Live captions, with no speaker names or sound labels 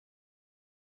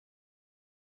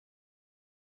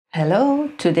Hello,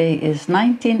 today is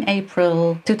 19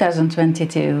 April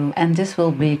 2022 and this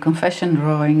will be confession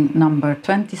drawing number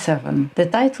 27. The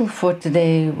title for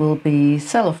today will be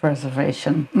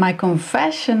self-preservation. My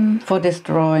confession for this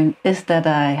drawing is that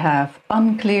I have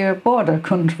unclear border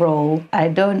control. I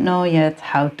don't know yet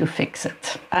how to fix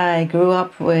it. I grew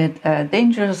up with a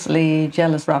dangerously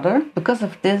jealous brother. Because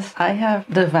of this, I have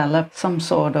developed some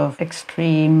sort of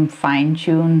extreme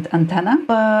fine-tuned antenna.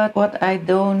 But what I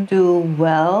don't do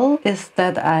well is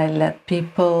that I let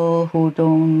people who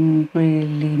don't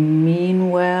really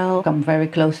mean well come very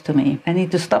close to me. I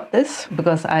need to stop this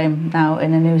because I'm now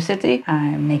in a new city.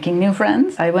 I'm making new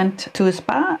friends. I went to a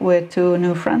spa with 2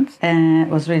 new friends and it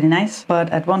was really nice.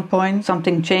 But at one point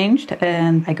something changed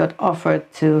and I got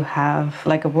offered to have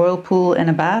like a whirlpool in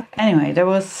a bath. Anyway, there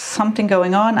was something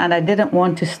going on and I didn't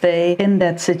want to stay in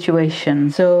that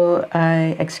situation. So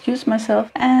I excused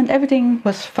myself and everything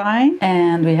was fine.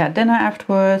 And we had dinner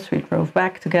afterwards. We drove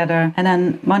back together. And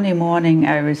then Monday morning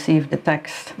I received a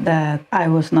text that I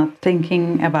was not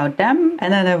thinking about them.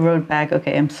 And then I wrote back,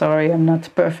 okay, I'm sorry, I'm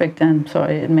not perfect. I'm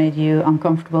sorry it made you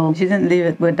uncomfortable. She didn't leave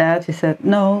it with that. She said,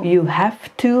 no, you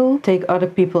have to take other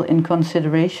people in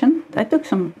consideration. I took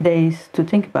some days to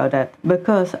think about that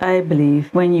because I believe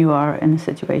when you are in a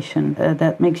situation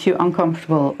that makes you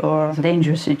uncomfortable or a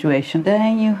dangerous situation,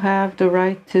 then you have the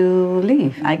right to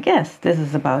leave. I guess this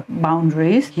is about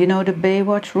boundaries. You know the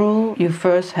Baywatch rule? You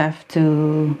first have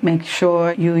to make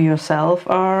sure you yourself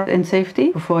are in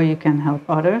safety before you can help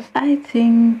others. I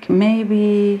think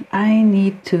maybe I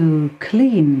need to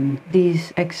clean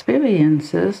these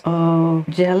experiences of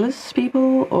jealous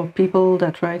people or people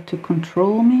that try to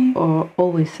control me or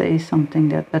always say something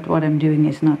that what I'm doing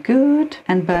is not good.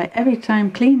 And by every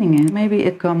time cleaning it, maybe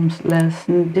it comes less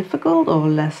difficult or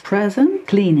less present.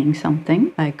 Cleaning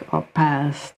something like our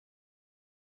past